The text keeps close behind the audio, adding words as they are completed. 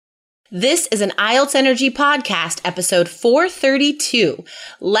This is an IELTS Energy Podcast, episode 432,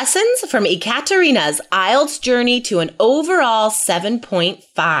 Lessons from Ekaterina's IELTS Journey to an Overall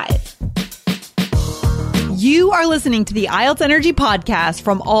 7.5. You are listening to the IELTS Energy Podcast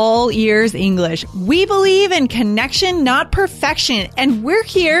from All Ears English. We believe in connection, not perfection, and we're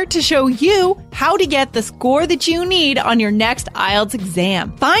here to show you how to get the score that you need on your next IELTS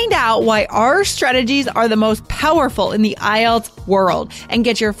exam. Find out why our strategies are the most powerful in the IELTS world and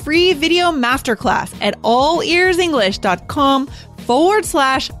get your free video masterclass at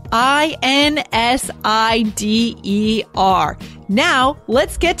allearsenglish.com/INSIDER. Now,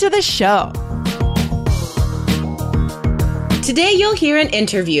 let's get to the show. Today, you'll hear an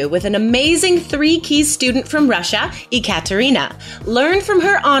interview with an amazing 3 Keys student from Russia, Ekaterina. Learn from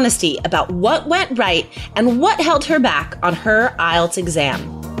her honesty about what went right and what held her back on her IELTS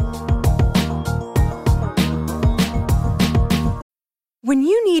exam. When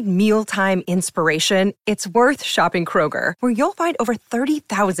you need mealtime inspiration, it's worth shopping Kroger, where you'll find over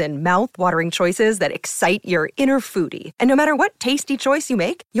 30,000 mouth-watering choices that excite your inner foodie. And no matter what tasty choice you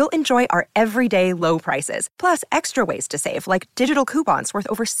make, you'll enjoy our everyday low prices, plus extra ways to save, like digital coupons worth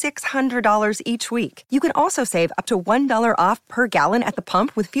over $600 each week. You can also save up to $1 off per gallon at the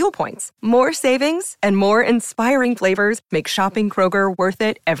pump with fuel points. More savings and more inspiring flavors make shopping Kroger worth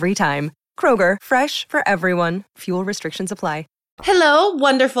it every time. Kroger, fresh for everyone. Fuel restrictions apply. Hello,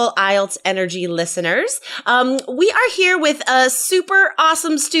 wonderful IELTS Energy listeners. We are here with a super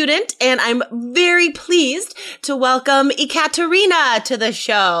awesome student, and I'm very pleased to welcome Ekaterina to the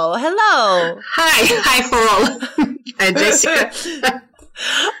show. Hello. Hi for all. Hi, Jessica.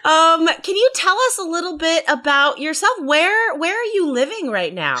 Can you tell us a little bit about yourself? Where are you living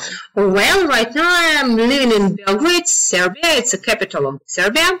right now? Well, right now I'm living in Belgrade, Serbia. It's the capital of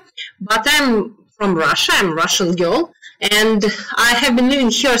Serbia, but I'm from Russia. I'm a Russian girl. And I have been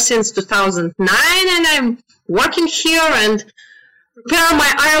living here since 2009, and I'm working here and prepare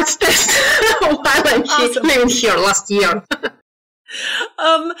my IELTS test while I'm living here last year.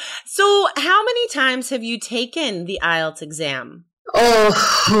 So how many times have you taken the IELTS exam? Oh,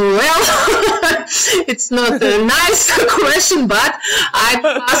 well, it's not a nice question, but I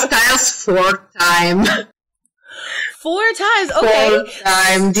passed IELTS 4 times. 4 times, okay. 4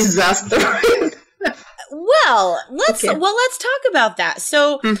 times, disaster. Well, let's talk about that.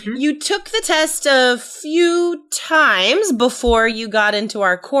 So you took the test a few times before you got into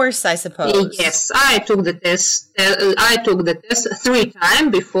our course, I suppose. Yes, I took the test. I took the test 3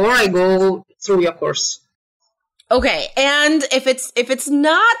 times before I go through your course. Okay, and if it's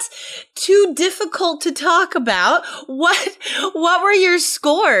not too difficult to talk about, what were your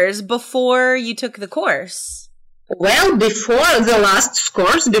scores before you took the course? Well, before the last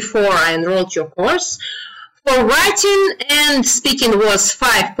scores, before I enrolled your course, for writing and speaking was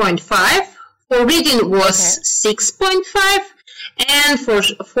 5.5, for reading was 6.5, and for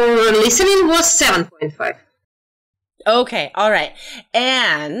listening was 7.5. Okay, all right.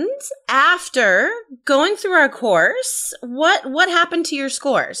 And after going through our course, what happened to your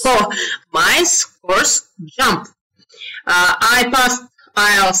scores? Oh, my scores jumped. I passed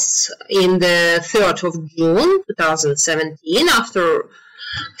IELTS in the 3rd of June 2017 after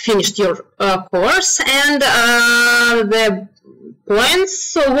finished your course, and the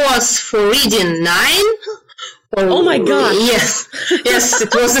points was for reading 9. Oh my God! Yes,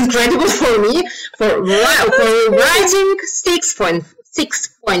 it was incredible for me. For writing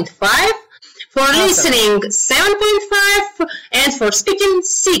 6.5, for listening 7.5, and for speaking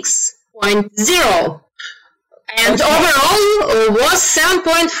 6.0. And overall was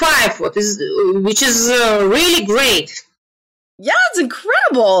 7.5, which is really great. Yeah, it's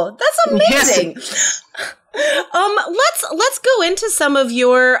incredible. That's amazing. Yes. Let's go into some of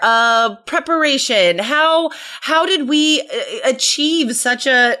your preparation. How did we achieve such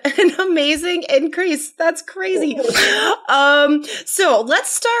an amazing increase? That's crazy. So let's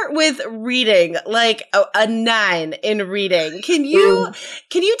start with reading, like a 9 in reading. Can you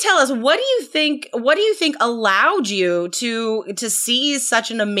tell us what do you think allowed you to see such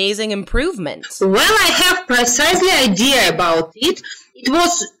an amazing improvement? Well, I have precisely idea about it. It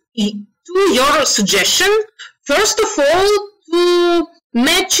was to your suggestion, first of all, to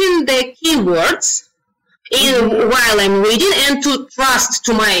matching the keywords while I'm reading, and to trust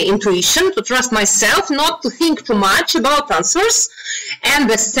to my intuition, to trust myself, not to think too much about answers. And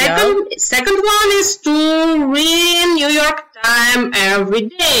the second one is to read New York Times every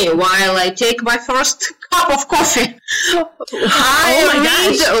day while I take my first cup of coffee. I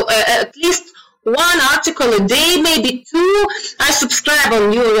read at least 1 article a day, maybe 2. I subscribe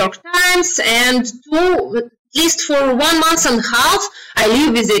on New York Times, and 2 least for 1.5 months, I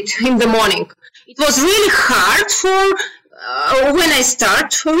live with it in the morning. It was really hard for when I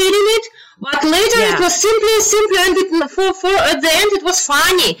start reading it, but later it was simply, and for at the end it was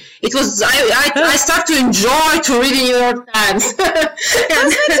funny. It was I start to enjoy to read the New York Times.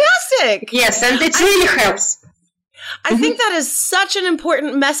 That's fantastic. Yes, and it really helps. I think that is such an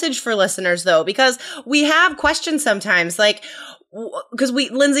important message for listeners, though, because we have questions sometimes, like, because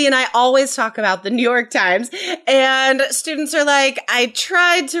Lindsay and I always talk about the New York Times, and students are like, I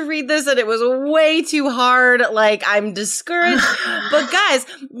tried to read this and it was way too hard. Like, I'm discouraged. But guys,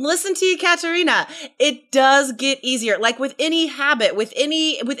 listen to Ekaterina. It does get easier. Like with any habit, with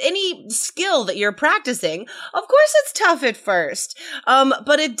any skill that you're practicing, of course it's tough at first.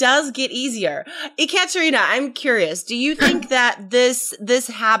 But it does get easier. Ekaterina, I'm curious. Do you think that this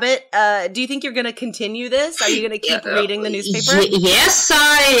habit, do you think you're going to continue this? Are you going to keep reading the newspaper? Yes,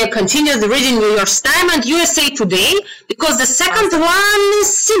 I continued reading New York Times and USA Today because the second one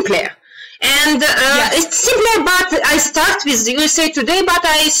is simpler. And it's simpler, but I start with the USA Today, but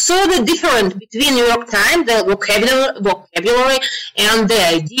I saw the difference between New York Times, the vocabulary and the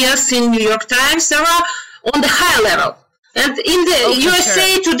ideas in New York Times. They are on the higher level. And in the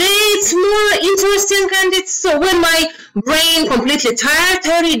USA Today, it's more interesting, and it's when my brain completely tired,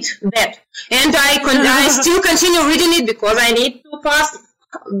 I read that. And I still continue reading it because I need to pass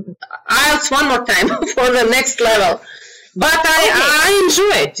IELTS one more time for the next level. But I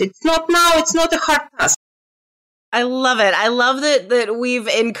enjoy it. It's not a hard task. I love it. I love that we've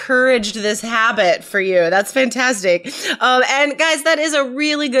encouraged this habit for you. That's fantastic. And guys, that is a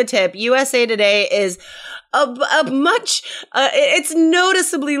really good tip. USA Today is a much, it's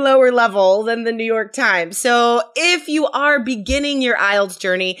noticeably lower level than the New York Times. So if you are beginning your IELTS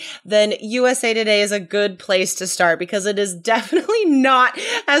journey, then USA Today is a good place to start because it is definitely not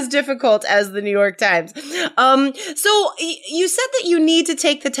as difficult as the New York Times. So you said that you need to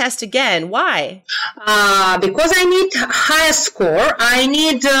take the test again. Why? Because I need higher score. I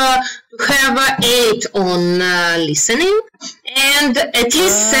need to have 8 on listening and at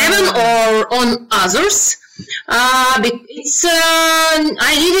least 7 or on others. I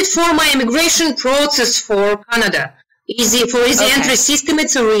need it for my immigration process for Canada. Easy entry system.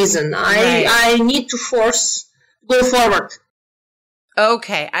 It's a reason. I need to go forward.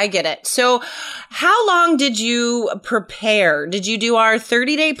 Okay, I get it. So how long did you prepare? Did you do our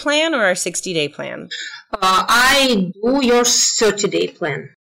 30-day plan or our 60-day plan? I do your 30-day plan.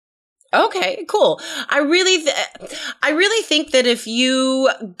 Okay, cool. I really think that if you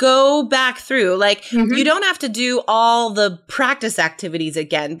go back through, like, you don't have to do all the practice activities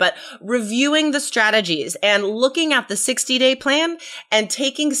again, but reviewing the strategies and looking at the 60-day plan and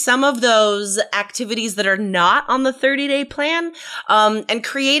taking some of those activities that are not on the 30-day plan, and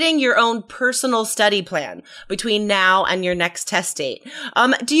creating your own personal study plan between now and your next test date.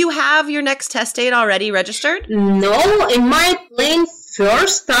 Do you have your next test date already registered? No, in my plan.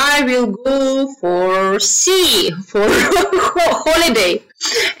 First, I will go for holiday,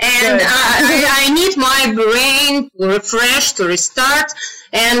 and I need my brain to refresh, to restart,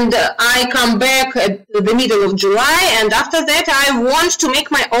 and I come back at the middle of July, and after that, I want to make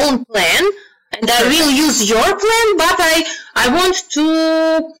my own plan, and I will use your plan, but I want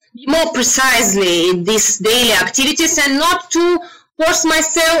to be more precisely in these daily activities and not to force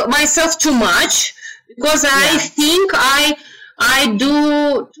myself too much, because I think I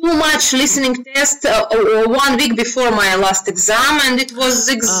do too much listening test 1 week before my last exam, and it was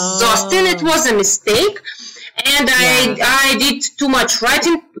exhausting. It was a mistake, and I did too much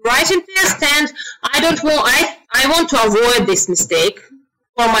writing test, and I want to avoid this mistake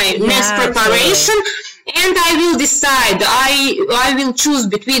for my next preparation. And I will decide. I will choose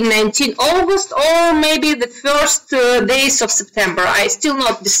between 19 August or maybe the first days of September. I still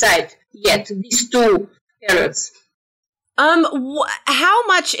not decide yet these 2 periods. How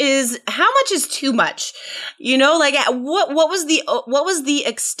much is too much? You know, like what was the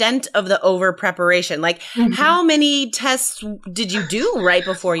extent of the over preparation? Like how many tests did you do right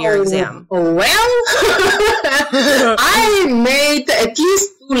before your exam? Well, I made at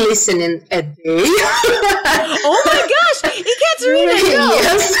least 2 listening a day. Oh my gosh, Ekaterina!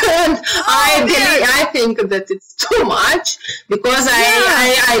 Yes, and I think that it's too much because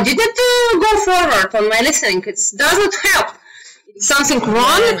I didn't go forward on my listening. It doesn't help. It's something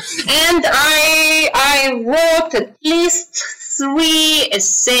wrong, and I wrote at least 3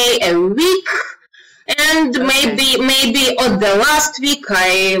 essays a week, And maybe on the last week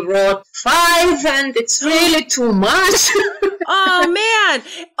I wrote 5, and it's really too much. Oh, man.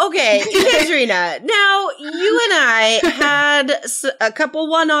 Okay, Katerina, now you and I had a couple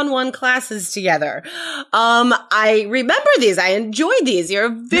one-on-one classes together. I remember these. I enjoyed these. You're a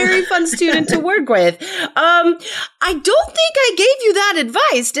very fun student to work with. I don't think I gave you that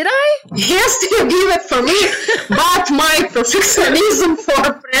advice, did I? Yes, you gave it for me, but my perfectionism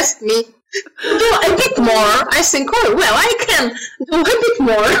suppressed me. Do a bit more. I think, I can do a bit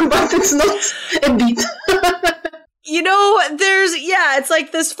more, but it's not a bit. You know, it's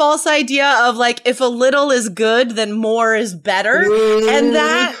like this false idea of like, if a little is good, then more is better. And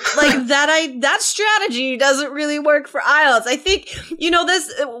that strategy doesn't really work for IELTS. I think,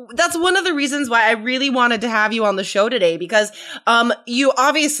 that's one of the reasons why I really wanted to have you on the show today, because, you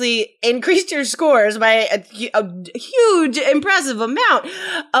obviously increased your scores by a huge, impressive amount.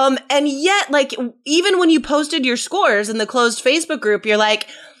 And yet, like, even when you posted your scores in the closed Facebook group, you're like,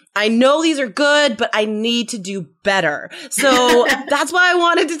 I know these are good, but I need to do better. So that's why I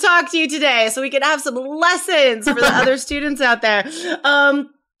wanted to talk to you today, so we could have some lessons for the other students out there.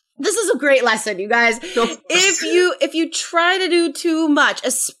 This is a great lesson, you guys. If you try to do too much,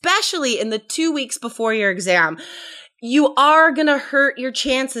 especially in the 2 weeks before your exam, you are going to hurt your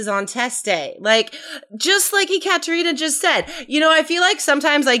chances on test day. Like, just like Ekaterina just said, I feel like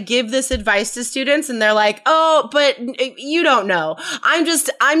sometimes I give this advice to students and they're like, oh, but you don't know. I'm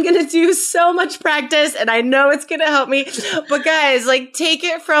going to do so much practice and I know it's going to help me. But guys, like, take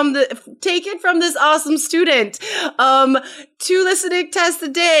it from this awesome student. 2 listening tests a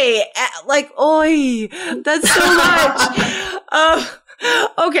day. Like, oi, that's so much.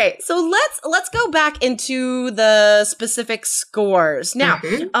 Okay, so let's go back into the specific scores. Now,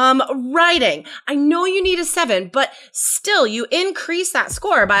 writing. I know you need a 7, but still, you increase that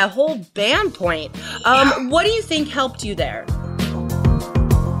score by a whole band point. What do you think helped you there?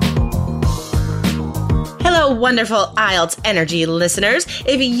 Hello, wonderful IELTS Energy listeners.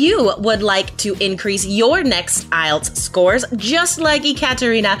 If you would like to increase your next IELTS scores, just like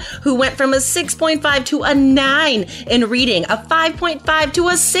Ekaterina, who went from a 6.5 to a 9 in reading, a 5.5 to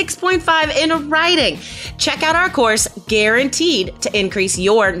a 6.5 in writing, check out our course, Guaranteed to Increase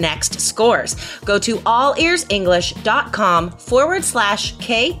Your Next Scores. Go to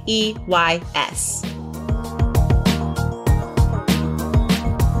allearsenglish.com/KEYS.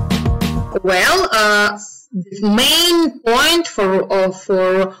 Well, the main point for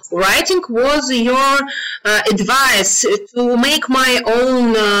writing was your advice to make my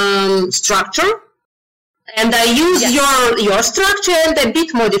own structure, and I used your structure and a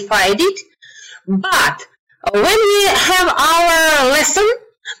bit modified it. But when we have our lesson,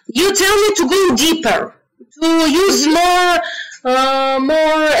 you tell me to go deeper, to use more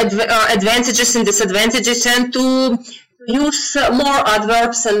advantages and disadvantages, and to use more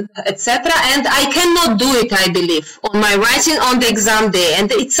adverbs and etc. And I cannot do it, I believe, on my writing on the exam day.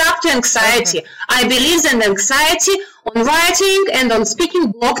 And it's up to anxiety. Okay. I believe that anxiety on writing and on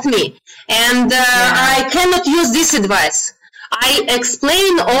speaking blocked me. And I cannot use this advice. I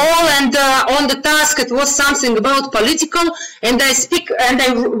explain all, and on the task it was something about political, and I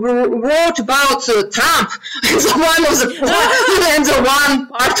wrote about Trump as one of the and the one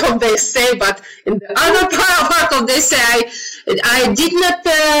part of the essay, but in the other part of the essay I did not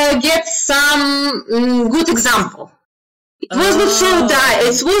get some good example. It wasn't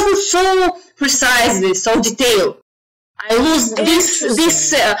it wasn't so precisely, so detailed. I lost this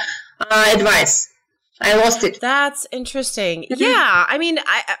advice. I lost it. That's interesting. Mm-hmm. Yeah. I mean,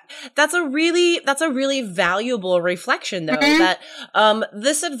 that's a really valuable reflection though, that,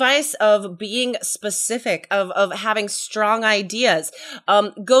 this advice of being specific, of having strong ideas,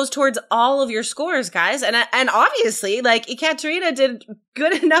 goes towards all of your scores, guys. And obviously, like, Ekaterina did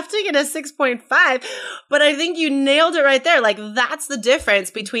good enough to get a 6.5, but I think you nailed it right there. Like, that's the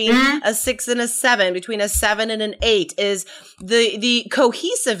difference between a 6 and a 7, between a 7 and an 8, is the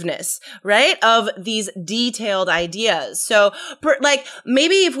cohesiveness, right, of these detailed ideas. So, like,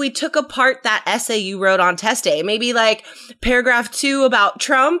 maybe if we took apart that essay you wrote on test day, maybe like paragraph 2 about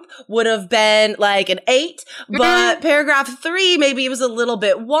Trump would have been like an 8, but paragraph 3, maybe it was a little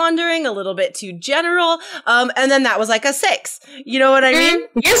bit wandering, a little bit too general, and then that was like a 6. You know what I mean?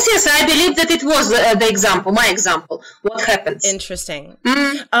 Yes, I believe that it was the example, my example. What happens? Interesting.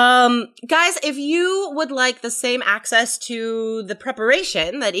 Guys, if you would like the same access to the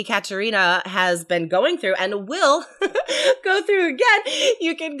preparation that Ekaterina has been going going through and will go through again,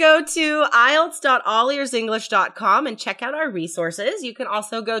 you can go to IELTS.allearsenglish.com and check out our resources. You can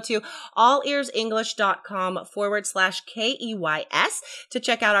also go to allearsenglish.com/KEYS to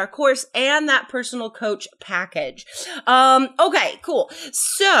check out our course and that personal coach package. Okay, cool.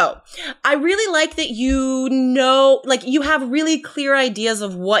 So I really like that you know, like you have really clear ideas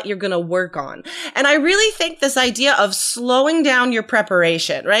of what you're going to work on. And I really think this idea of slowing down your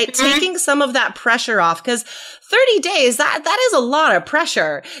preparation, right? Taking some of that pressure off, because 30 days, that is a lot of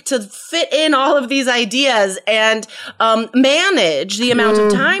pressure to fit in all of these ideas and manage the amount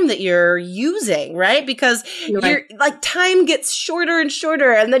of time that you're using, right? Because you're like time gets shorter and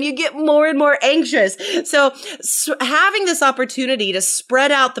shorter and then you get more and more anxious. So having this opportunity to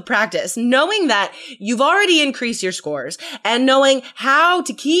spread out the practice, knowing that you've already increased your scores and knowing how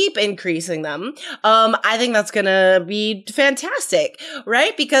to keep increasing them, I think that's going to be fantastic,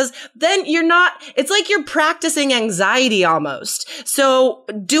 right? Because then it's like you're practicing anxiety almost. So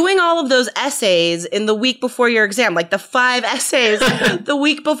doing all of those essays in the week before your exam, like the 5 essays the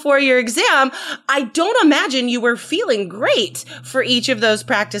week before your exam, I don't imagine you were feeling great for each of those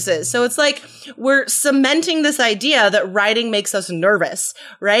practices. So it's like we're cementing this idea that writing makes us nervous,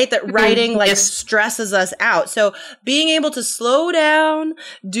 right? That writing stresses us out. So being able to slow down,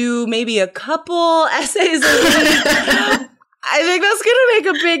 do maybe a couple essays a week, I think that's going to make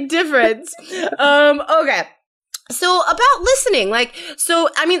a big difference. Okay. So about listening,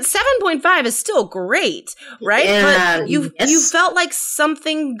 7.5 is still great, right? But you felt like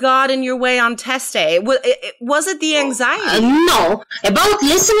something got in your way on test day. Was it the anxiety? No. About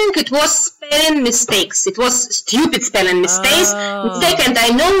listening, it was spelling mistakes. It was stupid spelling mistakes. And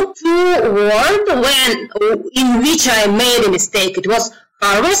I know 2 words in which I made a mistake. It was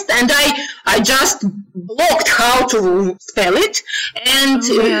harvest, and I just blocked how to spell it, and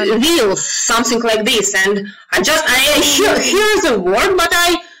real something like this, and I hear the word, but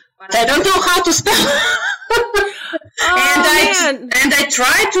I don't know how to spell. And I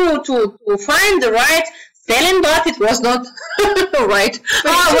tried to find the right spelling, but it was not right.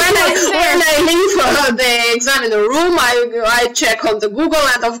 When I leave the examiner room, I check on the Google,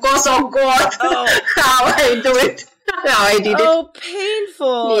 and of course, how I do it. No, I did it. Oh,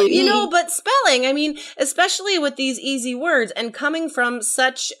 painful. But spelling, especially with these easy words and coming from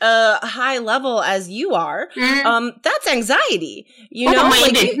such a high level as you are, that's anxiety. You know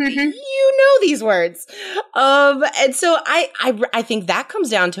these words. And so I think that comes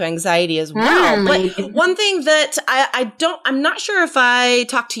down to anxiety as well. But one thing that I'm not sure if I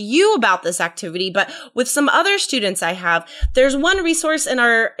talked to you about this activity, but with some other students I have, there's one resource in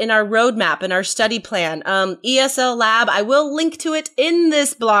our roadmap, in our study plan, ESL Lab. I will link to it in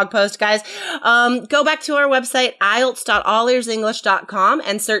this blog post, guys. Go back to our website, IELTS.allearsenglish.com,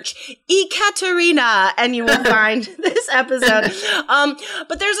 and search Ekaterina, and you will find this episode.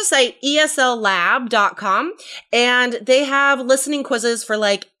 But there's a site, ESLLab.com, and they have listening quizzes for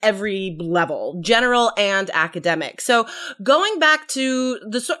every level, general and academic. So going back to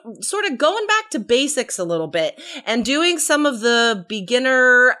going back to basics a little bit and doing some of the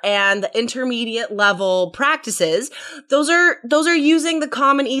beginner and the intermediate level practices, those are using the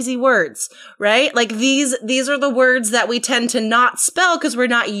common easy words, right? Like these are the words that we tend to not spell because we're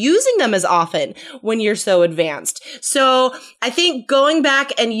not using them as often when you're so advanced. So I think going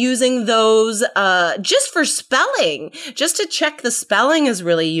back and using those just for spelling, just to check the spelling is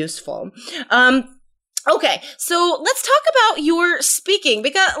really useful. Okay, so let's talk about your speaking,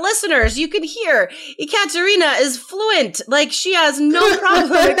 because listeners, you can hear Ekaterina is fluent, she has no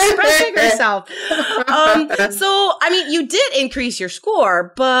problem expressing herself. So, you did increase your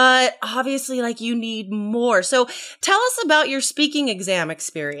score, but obviously, you need more. So tell us about your speaking exam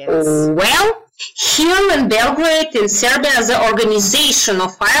experience. Well, here in Belgrade, in Serbia, the organization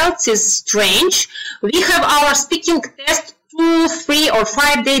of IELTS is strange. We have our speaking test 2, 3, or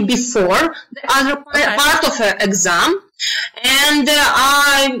 5 days before the other part of the exam, and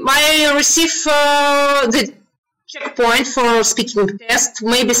I receive the checkpoint for speaking test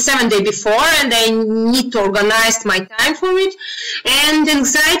maybe 7 days before, and I need to organize my time for it, and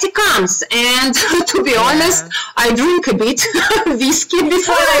anxiety comes, and to be honest, I drink a bit whiskey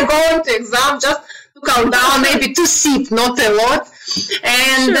before I go into exam, just to calm down, maybe to sit, not a lot.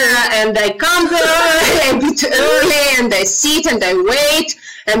 And I come there a bit early, and I sit and I wait,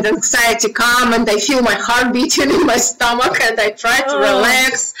 and anxiety comes, and I feel my heart beating in my stomach, and I try to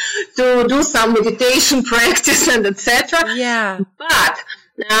relax, to do some meditation practice, and etc. Yeah. But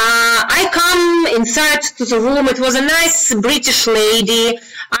I come inside to the room. It was a nice British lady.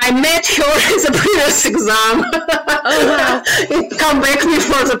 I met her at the previous exam. Oh, wow. It come back me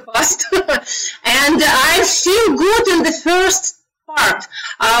for the past. And I feel good in the first part.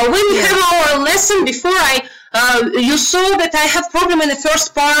 When we have our lesson before, you saw that I have problem in the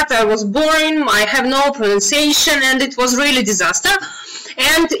first part. I was boring. I have no pronunciation, and it was really disaster.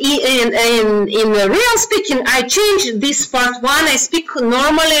 And in real speaking, I changed this part 1. I speak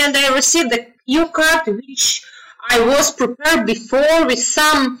normally, and I received the cue card, which I was prepared before with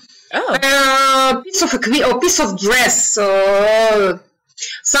some piece of dress,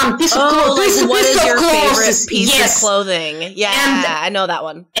 some piece of clothes. Like what is your favorite piece of clothing? Yeah, and I know that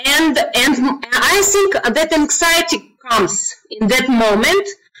one. And I think that anxiety comes in that moment,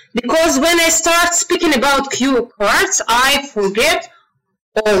 because when I start speaking about cue cards, I forget.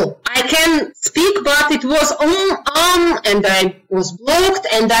 I can speak, but it was and I was blocked,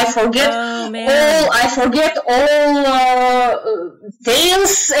 and I forget all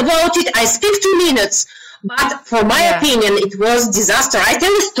details about it. I speak 2 minutes, but for my opinion, it was disaster. I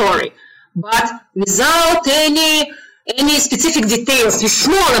tell a story, but without any specific details, with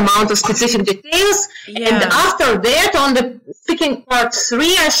small amount of specific details. And after that, on the speaking part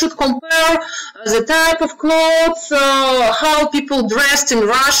 3, I should compare the type of clothes, how people dressed in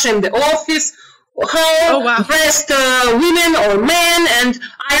Russia in the office, how dressed women or men, and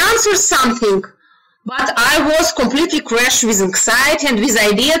I answered something. But I was completely crushed with anxiety and with the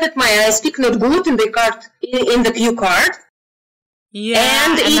idea that I speak not good in the cue card. Yeah,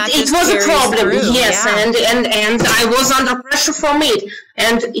 and it was a problem, and I was under pressure from it,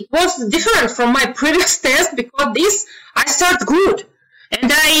 and it was different from my previous test, because I start good, and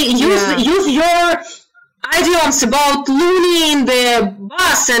I use your idioms about loony in the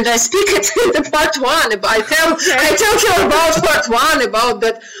bus, and I speak it in the part 1. I tell you about part 1 about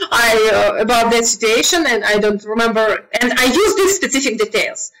that situation, and I don't remember, and I use these specific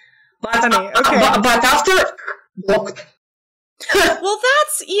details, but after blocked. Well,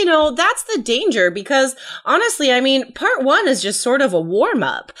 that's the danger, because honestly, I mean, part 1 is just sort of a warm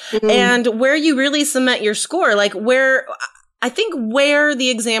up, and where you really cement your score, like where the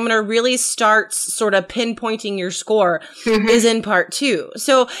examiner really starts sort of pinpointing your score is in part 2.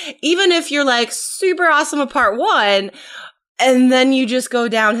 So even if you're like super awesome at part 1, and then you just go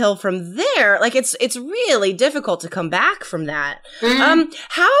downhill from there, like it's really difficult to come back from that.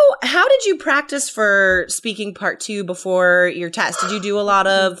 How did you practice for speaking part 2 before your test? Did you do a lot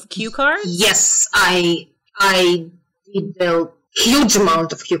of cue cards? Yes, I did a huge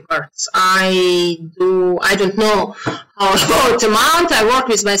amount of cue cards. I don't know how amount. I work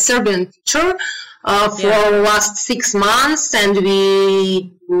with my Serbian teacher for the last 6 months, and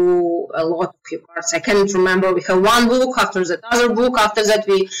we do a lot of cue cards. I can't remember. We have one book, after that other book, after that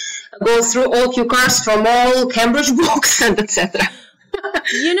we go through all cue cards from all Cambridge books, and etc.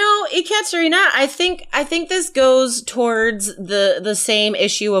 Ekaterina, I think this goes towards the same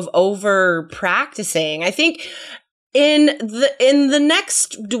issue of over practicing. I think in the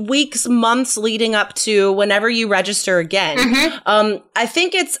next weeks, months leading up to whenever you register again, I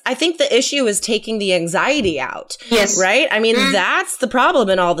think the issue is taking the anxiety out. Yes. Right? I mean, that's the problem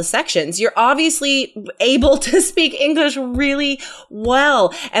in all the sections. You're obviously able to speak English really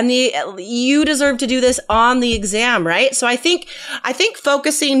well, and you deserve to do this on the exam, right? So I think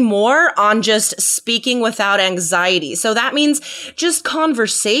focusing more on just speaking without anxiety. So that means just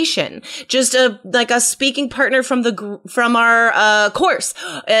conversation, just a speaking partner from our course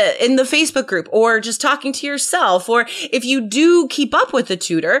in the Facebook group, or just talking to yourself. Or if you do keep up with the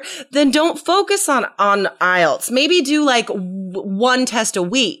tutor, then don't focus on IELTS. Maybe do like 1 test a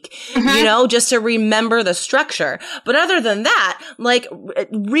week, just to remember the structure. But other than that, like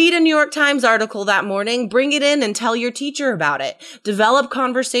read a New York Times article that morning, bring it in and tell your teacher about it. Develop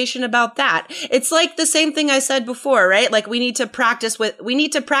conversation about that. It's like the same thing I said before, right? Like we need to practice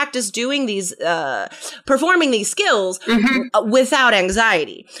doing these, performing these skills without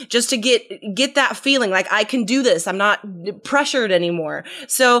anxiety, just to get that feeling like I can do this. I'm not pressured anymore.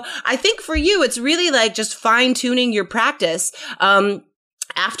 So I think for you, it's really like just fine tuning your practice.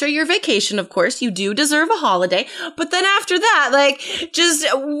 After your vacation, of course, you do deserve a holiday. But then after that, like, just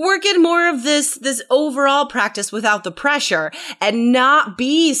work in more of this overall practice without the pressure, and not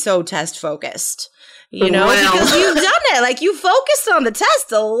be so test focused. Because you've done it. Like, you focused on the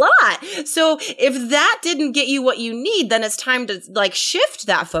test a lot. So if that didn't get you what you need, then it's time to like shift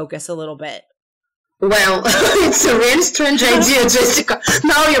that focus a little bit. Well, it's a really strange idea, Jessica.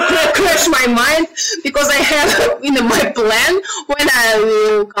 Now you crash my mind because I have in my plan when I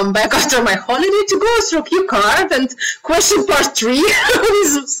will come back after my holiday to go through cue card and question part 3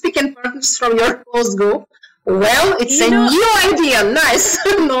 with speaking partners from your closed group. Well, it's new idea. Nice.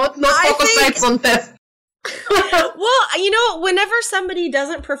 Not focus on test. Well, whenever somebody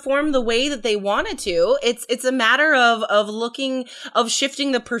doesn't perform the way that they wanted to, it's a matter of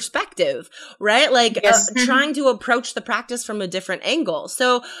shifting the perspective, right? Like trying to approach the practice from a different angle.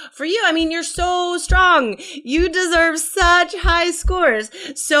 So for you, I mean, you're so strong. You deserve such high scores.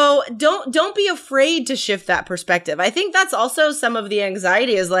 So don't be afraid to shift that perspective. I think that's also some of the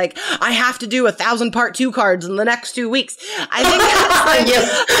anxiety is like, I have to do 1,000 part 2 cards in the next 2 weeks. I think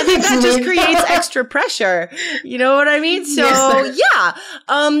that's I think that just creates extra pressure. You know what I mean? So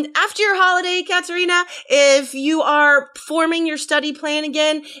after your holiday, Katerina, if you are forming your study plan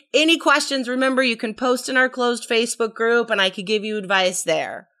again, any questions, remember you can post in our closed Facebook group and I could give you advice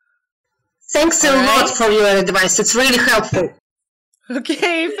there. Thanks a lot for your advice. It's really helpful.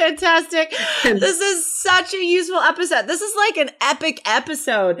 Okay, fantastic. This is such a useful episode. This is like an epic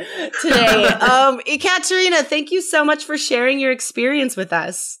episode today. Katerina, thank you so much for sharing your experience with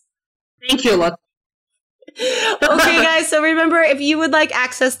us. Thank you a lot. Okay, guys, so remember, if you would like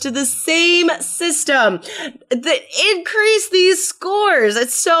access to the same system that increase these scores,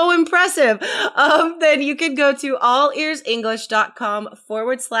 it's so impressive, then you can go to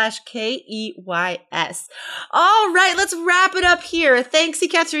allearsenglish.com/KEYS. All right, let's wrap it up here. Thanks,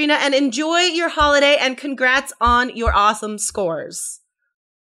 Katerina, and enjoy your holiday, and congrats on your awesome scores.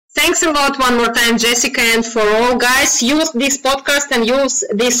 Thanks a lot one more time, Jessica, and for all guys, use this podcast and use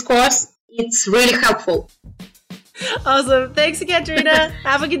this course. It's really helpful. Awesome. Thanks, Katerina.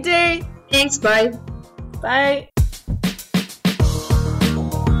 Have a good day. Thanks. Bye. Bye.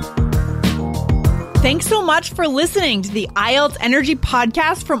 Thanks so much for listening to the IELTS Energy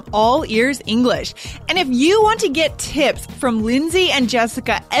Podcast from All Ears English. And if you want to get tips from Lindsay and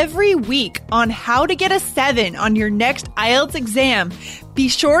Jessica every week on how to get a 7 on your next IELTS exam, be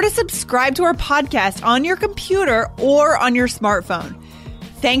sure to subscribe to our podcast on your computer or on your smartphone.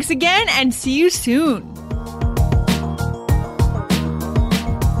 Thanks again and see you soon.